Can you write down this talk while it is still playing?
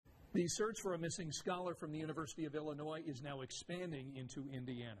The search for a missing scholar from the University of Illinois is now expanding into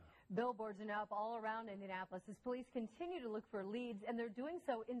Indiana. Billboards are up all around Indianapolis as police continue to look for leads, and they're doing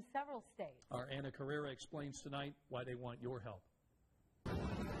so in several states. Our Anna Carrera explains tonight why they want your help.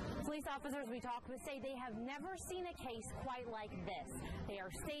 Police officers we talked with say they have never seen a case quite like this. They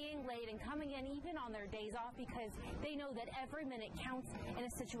are staying late and coming in even on their days off because they know that every minute counts in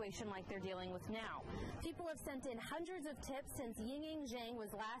a situation like they're dealing with now. People have sent in hundreds of tips since Yingying Zhang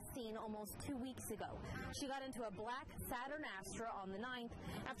was last seen almost 2 weeks ago. She got into a black Saturn Astra on the 9th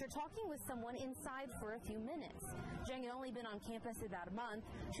after talking with someone inside for a few minutes. Zhang had only been on campus about a month.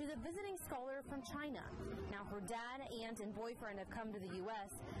 She's a visiting scholar from China. Now her dad, aunt, and boyfriend have come to the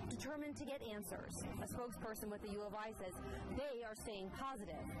U.S. determined to get answers. A spokesperson with the U of I says they are staying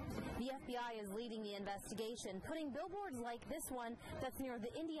positive. The FBI is leading the investigation, putting billboards like this one that's near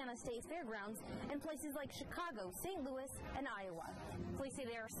the Indiana State Fairgrounds in places like Chicago, St. Louis, and Iowa. Police say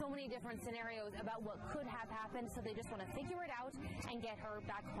there are so many different scenarios about what could have happened, so they just want to figure it out and get her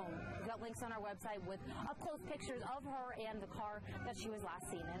back home. We've got links on our website with up-close pictures of her and the car that she was last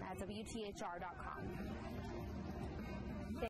seen in at WTHR.com.